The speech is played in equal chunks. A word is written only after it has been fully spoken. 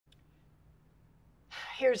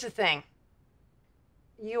here's the thing.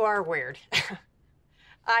 You are weird.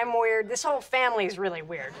 I'm weird. This whole family is really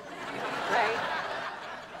weird, right?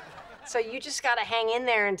 So you just gotta hang in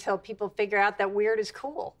there until people figure out that weird is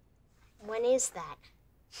cool. When is that?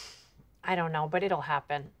 I don't know, but it'll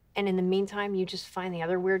happen. And in the meantime, you just find the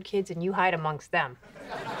other weird kids and you hide amongst them.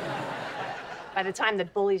 By the time the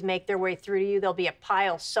bullies make their way through to you, there'll be a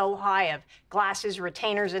pile so high of glasses,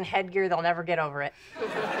 retainers, and headgear, they'll never get over it.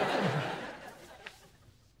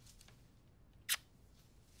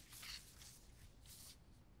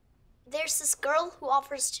 There's this girl who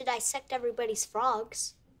offers to dissect everybody's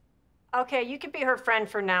frogs. Okay, you could be her friend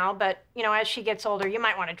for now, but, you know, as she gets older, you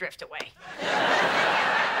might want to drift away.